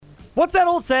What's that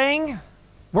old saying?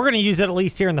 We're going to use it at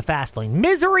least here in the fast lane.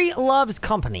 Misery loves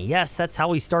company. Yes, that's how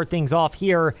we start things off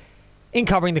here in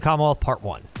Covering the Commonwealth Part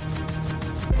 1.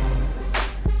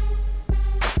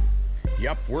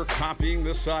 Yep, we're copying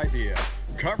this idea.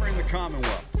 Covering the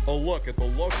Commonwealth, a look at the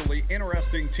locally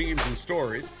interesting teams and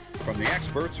stories from the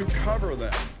experts who cover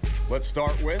them. Let's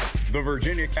start with the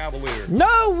Virginia Cavaliers.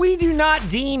 No, we do not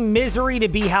deem misery to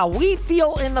be how we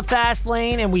feel in the fast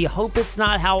lane, and we hope it's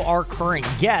not how our current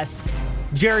guest,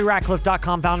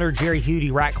 JerryRatcliffe.com founder Jerry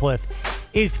Hootie Ratcliffe,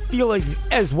 is feeling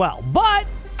as well. But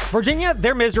Virginia,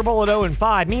 they're miserable at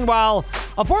 0-5. Meanwhile,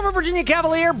 a former Virginia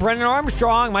Cavalier, Brennan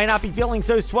Armstrong, might not be feeling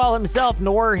so swell himself,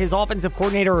 nor his offensive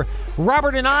coordinator,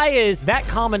 Robert Anias. That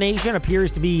combination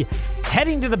appears to be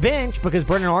heading to the bench because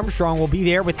Brennan Armstrong will be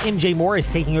there with MJ Morris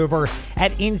taking over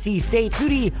at NC State.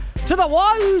 Hootie, to the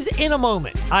Wahoos in a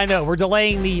moment. I know, we're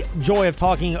delaying the joy of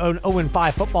talking an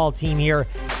 0-5 football team here.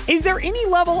 Is there any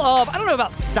level of, I don't know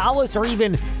about solace or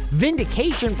even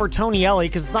vindication for Tony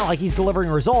Elliott, because it's not like he's delivering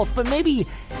results, but maybe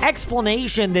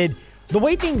explanation that the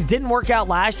way things didn't work out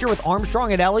last year with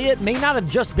Armstrong and Elliott may not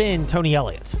have just been Tony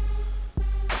Elliott?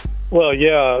 Well,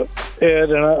 yeah,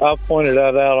 Ed, and I pointed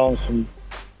that out on some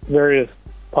various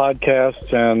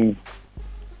podcasts and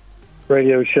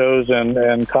radio shows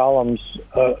and columns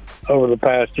over the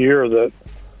past year that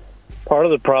part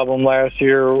of the problem last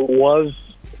year was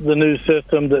the new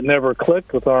system that never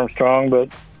clicked with Armstrong, but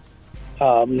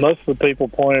most of the people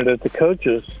pointed at the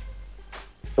coaches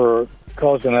for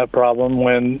causing that problem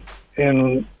when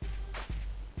if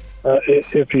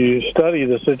you study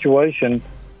the situation,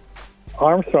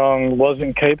 Armstrong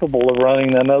wasn't capable of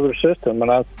running another system,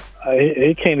 and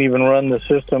he can't even run the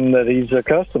system that he's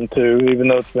accustomed to, even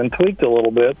though it's been tweaked a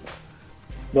little bit.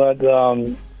 But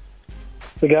the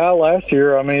guy last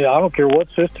year, I mean, I don't care what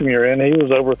system you're in, he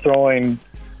was overthrowing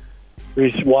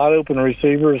wide open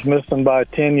receivers, missing by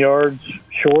 10 yards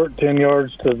short, 10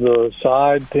 yards to the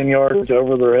side, 10 yards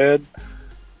over their head,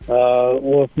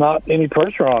 with not any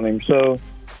pressure on him. So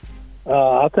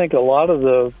I think a lot of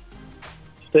the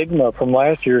stigma from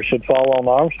last year should fall on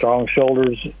Armstrong's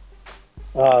shoulders,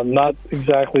 not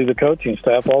exactly the coaching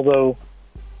staff, although,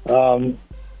 I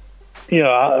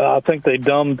think they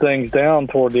dumbed things down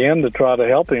toward the end to try to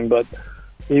help him, but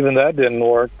even that didn't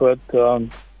work. But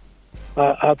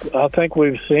I think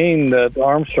we've seen that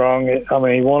Armstrong, I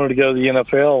mean, he wanted to go to the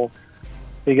NFL.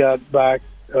 He got back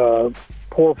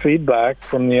poor feedback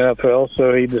from the NFL,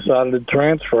 so he decided to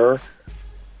transfer.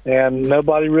 And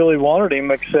nobody really wanted him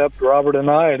except Robert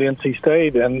and I at NC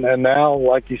State. And now,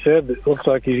 like you said, it looks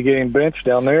like he's getting benched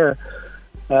down there.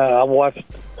 I've watched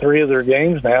 3 of their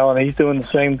games now, and he's doing the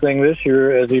same thing this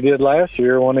year as he did last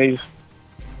year when he's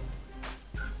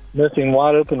missing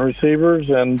wide-open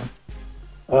receivers and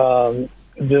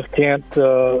just can't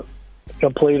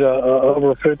complete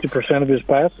over 50% of his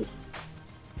passes.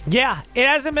 Yeah, it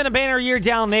hasn't been a banner year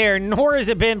down there, nor has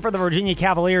it been for the Virginia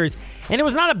Cavaliers. And it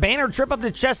was not a banner trip up to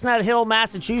Chestnut Hill,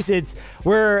 Massachusetts,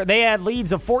 where they had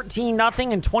leads of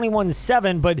 14-0 and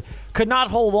 21-7, but could not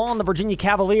hold on. The Virginia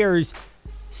Cavaliers,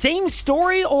 same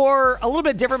story or a little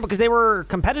bit different because they were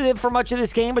competitive for much of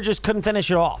this game, but just couldn't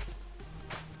finish it off?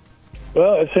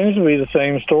 Well, it seems to be the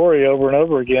same story over and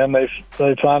over again. They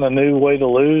find a new way to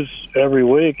lose every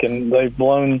week, and they've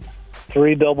blown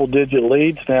 3 double-digit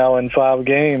leads now in 5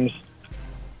 games.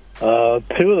 2 of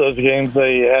those games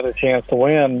they had a chance to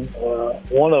win,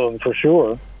 one of them for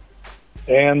sure.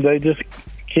 And they just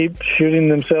keep shooting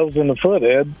themselves in the foot,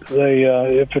 Ed.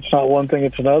 If it's not one thing,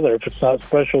 it's another. If it's not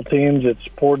special teams, it's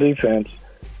poor defense.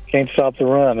 Can't stop the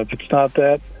run. If it's not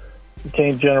that, you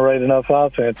can't generate enough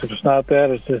offense. If it's not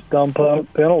that, it's just dumb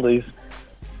penalties,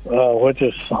 which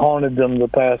has haunted them the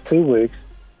past 2 weeks.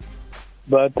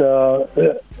 But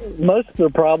most of the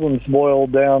problems boil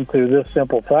down to this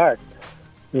simple fact,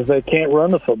 is they can't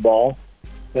run the football,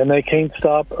 and they can't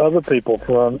stop other people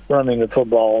from running the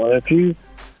football. And if you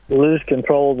lose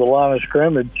control of the line of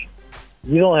scrimmage,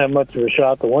 you don't have much of a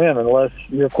shot to win unless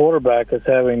your quarterback is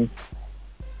having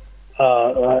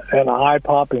an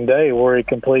eye-popping day where he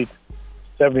completes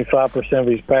 75% of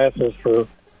his passes for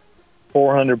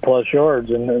 400-plus yards,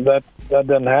 and that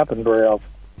doesn't happen very often.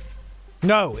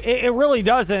 No, it really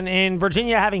doesn't. And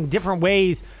Virginia having different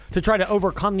ways to try to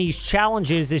overcome these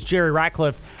challenges, as Jerry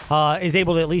Ratcliffe is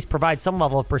able to at least provide some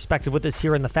level of perspective with us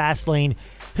here in the fast lane.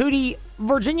 Hootie,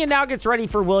 Virginia now gets ready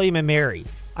for William and Mary.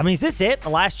 I mean, is this it? The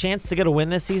last chance to get a win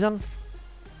this season?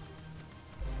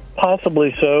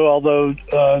 Possibly so, although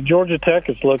Georgia Tech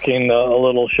is looking a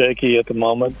little shaky at the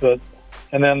moment.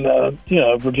 And then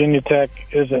Virginia Tech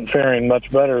isn't faring much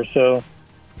better, so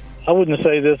I wouldn't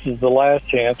say this is the last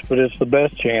chance, but it's the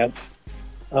best chance.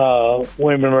 William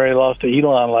 & Mary lost to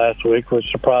Elon last week,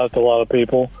 which surprised a lot of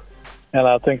people. And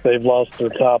I think they've lost their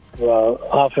top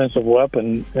offensive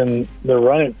weapon and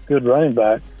their good running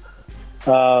back.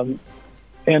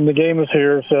 And the game is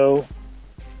here, so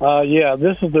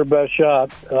this is their best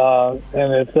shot.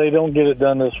 And if they don't get it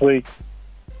done this week,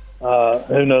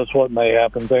 who knows what may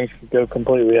happen. Things could go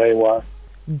completely haywire.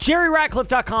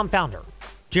 JerryRatcliffe.com founder,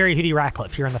 Jerry Hootie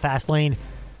Ratcliffe, here in the Fast Lane.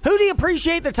 Hootie,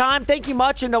 appreciate the time. Thank you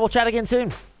much, and we'll chat again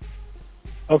soon.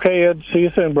 Okay, Ed. See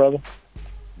you soon, brother.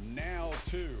 Now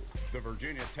to the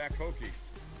Virginia Tech Hokies.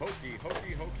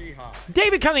 Hokie high.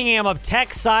 David Cunningham of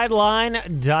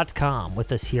TechSideline.com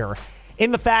with us here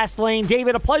in the Fast Lane.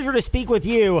 David, a pleasure to speak with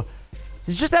you.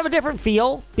 Does it just have a different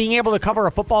feel, being able to cover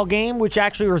a football game, which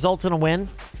actually results in a win?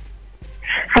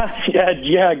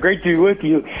 Yeah, great to be with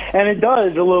you. And it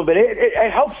does a little bit.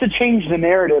 It helps to change the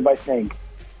narrative, I think.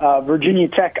 Virginia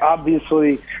Tech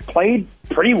obviously played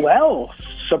pretty well.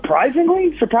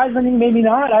 Surprisingly, maybe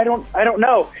not. I don't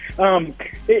know.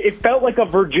 It felt like a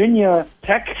Virginia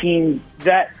Tech team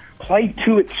that played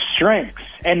to its strengths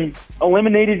and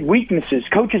eliminated weaknesses.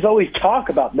 Coaches always talk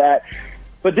about that.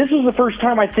 But this was the first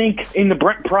time, I think, in the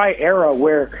Brent Pry era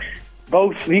where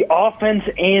both the offense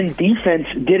and defense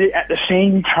did it at the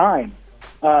same time.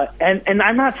 And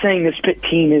I'm not saying this Pitt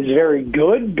team is very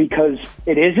good, because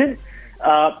it isn't.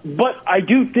 But I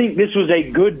do think this was a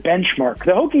good benchmark.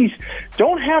 The Hokies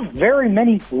don't have very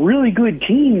many really good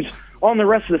teams on the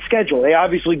rest of the schedule. They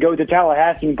obviously go to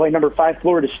Tallahassee and play number 5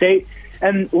 Florida State.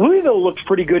 And Louisville looks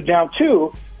pretty good now,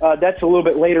 too. That's a little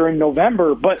bit later in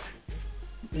November. But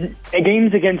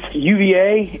games against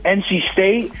UVA, NC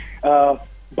State,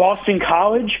 Boston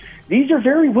College, these are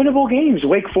very winnable games.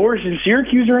 Wake Forest and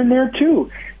Syracuse are in there,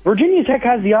 too. Virginia Tech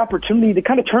has the opportunity to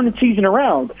kind of turn the season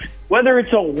around. Whether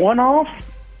it's a one-off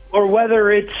or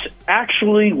whether it's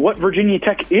actually what Virginia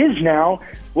Tech is now,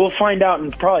 we'll find out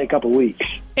in probably a couple weeks.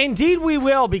 Indeed we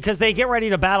will, because they get ready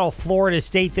to battle Florida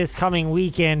State this coming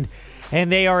weekend,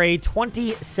 and they are a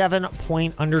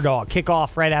 27-point underdog.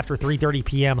 Kickoff right after 3:30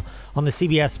 p.m. on the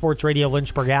CBS Sports Radio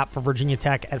Lynchburg app for Virginia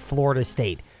Tech at Florida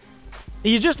State. Are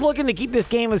you just looking to keep this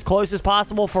game as close as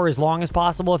possible for as long as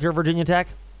possible if you're Virginia Tech?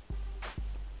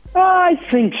 I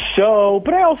think so,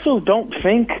 but I also don't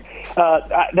think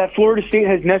that Florida State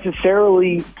has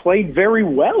necessarily played very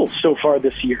well so far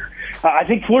this year. I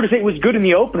think Florida State was good in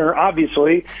the opener,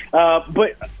 obviously,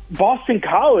 but Boston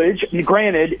College,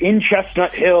 granted, in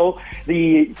Chestnut Hill,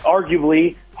 the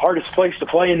arguably hardest place to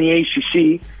play in the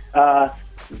ACC,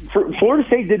 Florida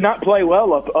State did not play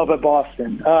well up at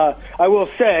Boston. I will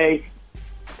say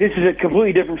this is a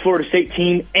completely different Florida State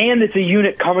team, and it's a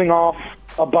unit coming off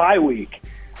a bye week.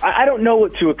 I don't know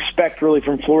what to expect, really,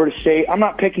 from Florida State. I'm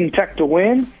not picking Tech to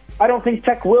win. I don't think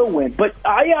Tech will win. But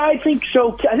I think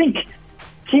so. I think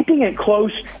keeping it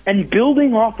close and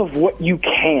building off of what you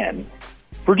can.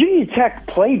 Virginia Tech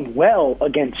played well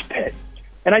against Pitt.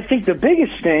 And I think the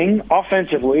biggest thing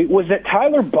offensively was that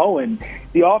Tyler Bowen,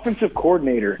 the offensive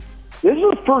coordinator, this is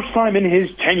the first time in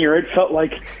his tenure it felt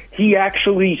like he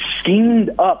actually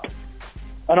schemed up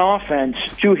an offense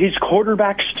to his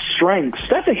quarterback's strengths.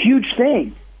 That's a huge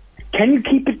thing. Can you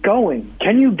keep it going?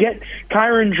 Can you get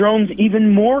Kyron Drones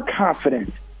even more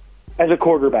confident as a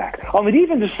quarterback? On the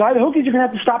defensive side, the Hokies are going to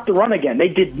have to stop the run again. They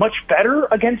did much better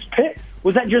against Pitt.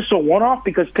 Was that just a one-off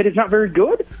because Pitt is not very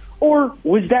good? Or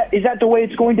is that the way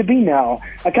it's going to be now?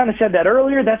 I kind of said that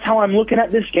earlier. That's how I'm looking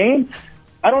at this game.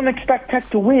 I don't expect Tech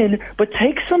to win, but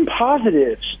take some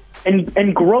positives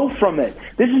and grow from it.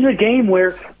 This is a game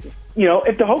where, you know,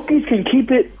 if the Hokies can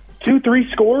keep it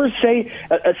 2-3 scores, say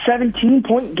a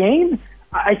 17-point game,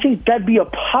 I think that'd be a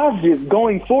positive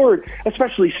going forward,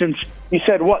 especially since you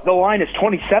said, the line is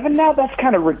 27 now? That's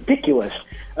kind of ridiculous.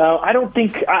 I don't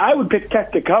think – I would pick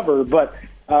Tech to cover, but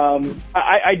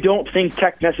I don't think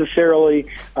Tech necessarily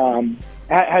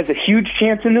has a huge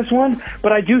chance in this one.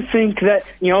 But I do think that,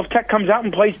 you know, if Tech comes out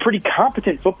and plays pretty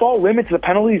competent football, limits the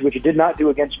penalties, which it did not do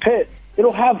against Pitt,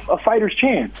 it'll have a fighter's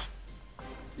chance.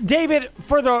 David,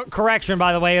 for the correction,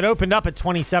 by the way, it opened up at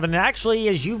 27. And actually,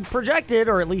 as you projected,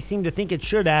 or at least seemed to think it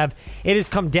should have, it has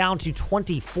come down to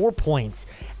 24 points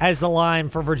as the line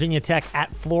for Virginia Tech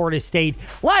at Florida State.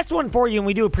 Last one for you, and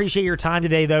we do appreciate your time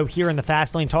today, though, here in the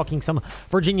Fast Lane, talking some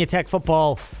Virginia Tech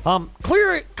football.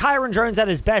 Clear Kyron Drones at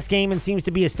his best game and seems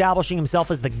to be establishing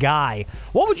himself as the guy.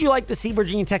 What would you like to see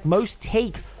Virginia Tech most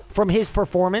take from his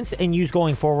performance and use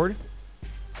going forward?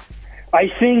 I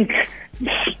think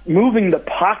moving the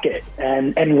pocket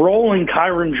and rolling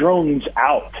Kyron Drones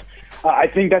out. I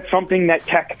think that's something that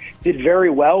Tech did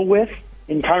very well with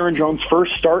in Kyron Drones'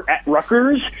 first start at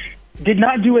Rutgers. did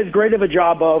not do as great of a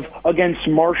job of against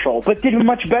Marshall, but did a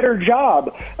much better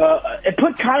job. It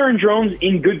put Kyron Drones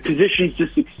in good positions to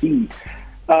succeed.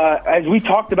 As we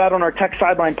talked about on our Tech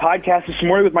Sideline podcast this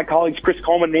morning with my colleagues Chris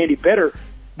Coleman and Andy Bitter,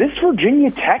 this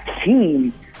Virginia Tech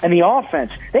team and the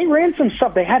offense, they ran some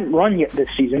stuff they hadn't run yet this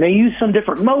season. They used some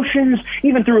different motions,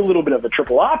 even threw a little bit of a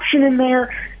triple option in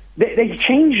there. They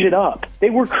changed it up.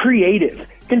 They were creative.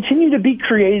 Continue to be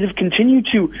creative. Continue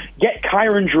to get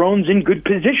Kyron Drones in good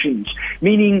positions,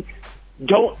 meaning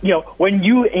when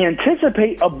you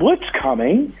anticipate a blitz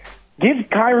coming, give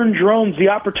Kyron Drones the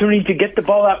opportunity to get the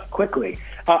ball out quickly.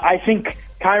 I think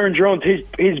Kyron Drones,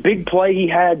 his big play he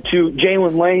had to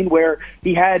Jalen Lane, where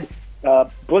he had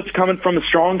blitz coming from the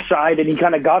strong side, and he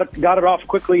kind of got it off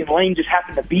quickly, and Lane just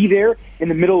happened to be there in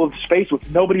the middle of space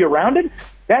with nobody around it.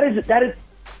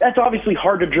 That's obviously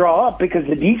hard to draw up because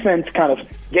the defense kind of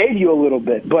gave you a little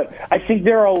bit. But I think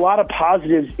there are a lot of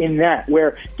positives in that,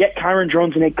 where get Kyron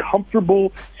Drones in a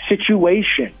comfortable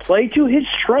situation, play to his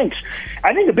strengths.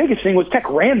 I think the biggest thing was Tech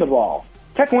ran the ball.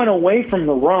 Tech went away from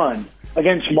the run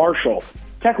against Marshall.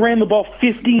 Tech ran the ball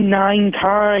 59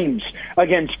 times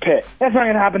against Pitt. That's not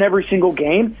going to happen every single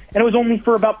game, and it was only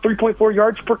for about 3.4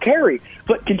 yards per carry.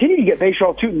 But continue to get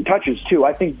Bashaw Tootin touches, too.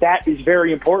 I think that is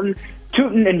very important.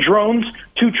 Tootin and Drones,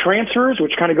 two transfers,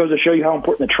 which kind of goes to show you how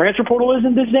important the transfer portal is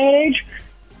in this day and age.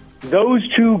 Those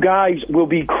two guys will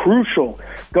be crucial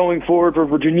going forward for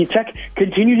Virginia Tech.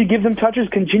 Continue to give them touches,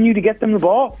 continue to get them the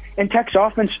ball, and Tech's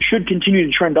offense should continue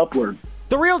to trend upward.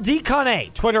 The Real D.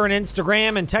 Cunningham, Twitter and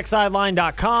Instagram, and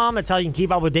TechSideline.com. That's how you can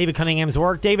keep up with David Cunningham's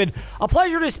work. David, a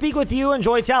pleasure to speak with you.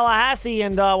 Enjoy Tallahassee,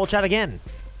 and we'll chat again.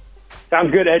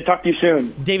 Sounds good, Ed. Talk to you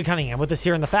soon. David Cunningham with us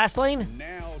here in the Fast Lane.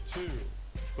 Now to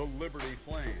the Liberty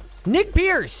Flames. Nick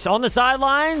Pierce on the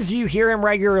sidelines. You hear him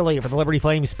regularly for the Liberty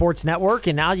Flames Sports Network,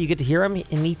 and now you get to hear him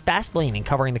in the Fast Lane and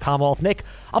covering the Commonwealth. Nick,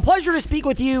 a pleasure to speak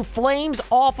with you. Flames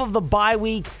off of the bye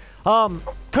week.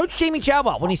 Coach Jamie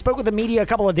Chadwell, when he spoke with the media a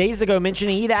couple of days ago,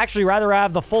 mentioning he'd actually rather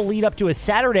have the full lead up to a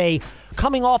Saturday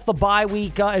coming off the bye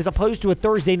week as opposed to a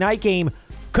Thursday night game.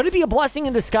 Could it be a blessing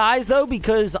in disguise, though?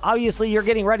 Because obviously you're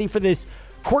getting ready for this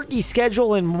quirky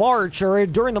schedule in March or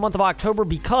during the month of October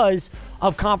because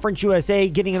of Conference USA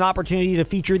getting an opportunity to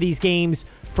feature these games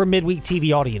for midweek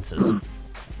TV audiences.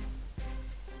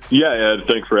 Yeah, Ed,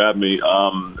 thanks for having me.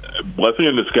 Blessing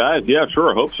in disguise, yeah,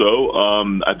 sure, I hope so.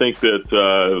 I think that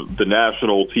the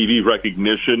national TV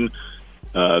recognition,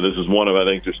 this is one of, I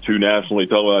think, just two nationally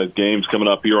televised games coming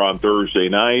up here on Thursday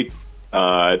night.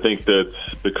 I think that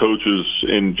the coaches,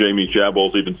 and Jamie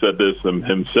Chadwell's even said this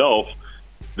himself,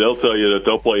 they'll tell you that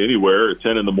they'll play anywhere at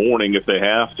 10 in the morning if they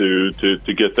have to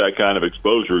get that kind of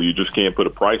exposure. You just can't put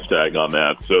a price tag on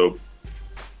that. So,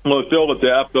 well, if they'll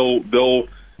adapt, they'll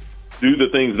do the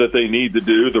things that they need to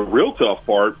do. The real tough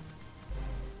part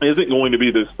isn't going to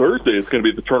be this Thursday. It's going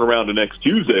to be the turnaround to next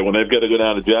Tuesday when they've got to go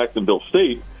down to Jacksonville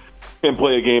State and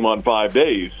play a game on 5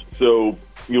 days. So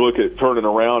you look at turning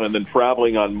around and then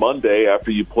traveling on Monday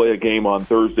after you play a game on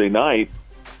Thursday night.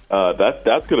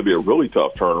 That's going to be a really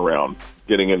tough turnaround,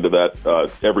 getting into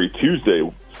that every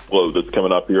Tuesday flow that's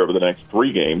coming up here over the next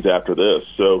 3 games after this.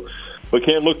 So we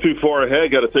can't look too far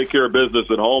ahead. Got to take care of business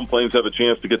at home. Flames have a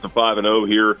chance to get to 5-0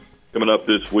 here coming up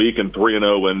this week, and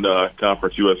 3-0 in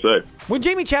Conference USA. When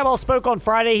Jamie Chadwell spoke on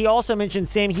Friday, he also mentioned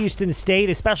Sam Houston State,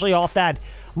 especially off that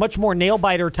much more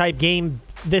nail-biter type game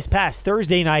this past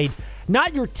Thursday night.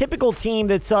 Not your typical team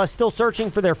that's still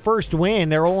searching for their first win.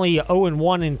 They're only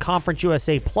 0-1 in Conference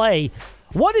USA play.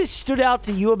 What has stood out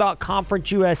to you about Conference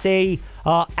USA,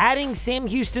 adding Sam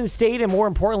Houston State, and more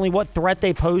importantly, what threat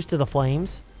they pose to the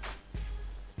Flames?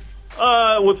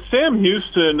 With Sam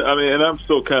Houston, I mean, and I'm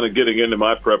still kind of getting into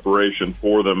my preparation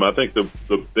for them. I think the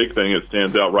big thing that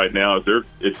stands out right now is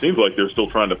it seems like they're still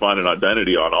trying to find an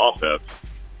identity on offense.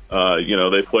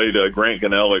 They played Grant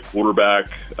Gunnell at quarterback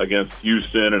against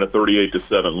Houston in a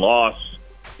 38-7 loss.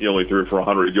 He only threw for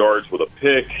 100 yards with a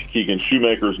pick. Keegan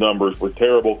Shoemaker's numbers were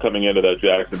terrible coming into that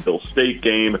Jacksonville State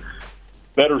game.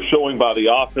 Better showing by the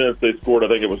offense. They scored, I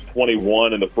think it was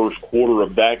 21 in the first quarter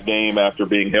of that game after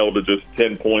being held to just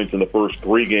 10 points in the first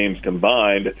 3 games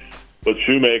combined. But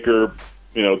Shoemaker,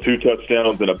 2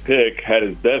 touchdowns and a pick, had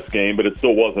his best game, but it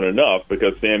still wasn't enough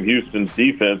because Sam Houston's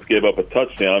defense gave up a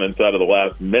touchdown inside of the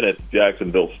last minute to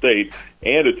Jacksonville State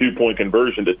and a 2-point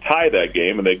conversion to tie that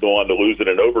game, and they go on to lose it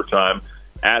in overtime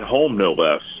at home, no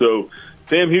less. So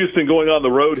Sam Houston going on the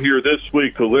road here this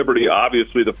week to Liberty.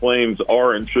 Obviously, the Flames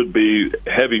are and should be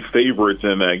heavy favorites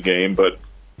in that game, but,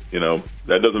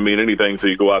 that doesn't mean anything until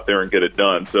you go out there and get it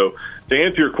done. So to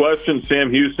answer your question,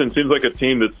 Sam Houston seems like a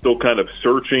team that's still kind of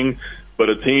searching, but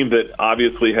a team that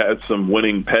obviously has some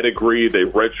winning pedigree. They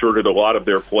redshirted a lot of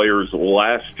their players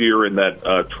last year in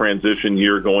that transition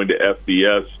year going to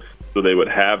FBS, so they would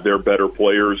have their better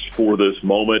players for this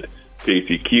moment.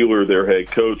 Casey Keeler, their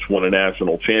head coach, won a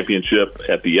national championship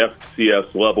at the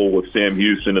FCS level with Sam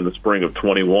Houston in the spring of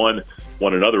 21,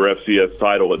 won another FCS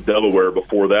title at Delaware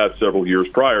before that several years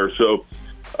prior. So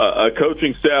a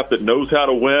coaching staff that knows how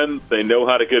to win. They know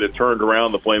how to get it turned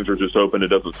around. The Flames are just hoping it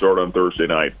doesn't start on Thursday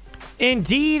night.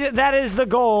 Indeed, that is the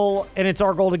goal, and it's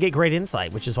our goal to get great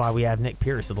insight, which is why we have Nick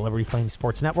Pierce of the Liberty Flames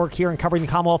Sports Network here and Covering the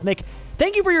Commonwealth. Nick,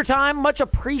 thank you for your time. Much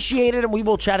appreciated, and we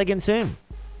will chat again soon.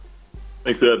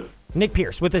 Thanks, Ed. Nick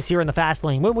Pierce with us here in the Fast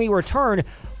Lane. When we return,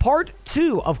 part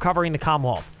 2 of Covering the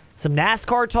Commonwealth. Some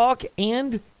NASCAR talk,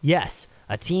 and yes,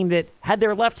 a team that had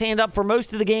their left hand up for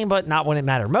most of the game, but not when it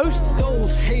mattered most.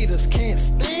 Those haters can't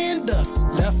stand us.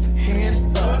 Left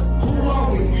hand up. Who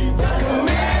are we? The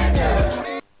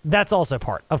Commanders. That's also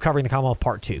part of Covering the Commonwealth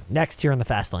Part 2. Next here in the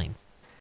Fast Lane.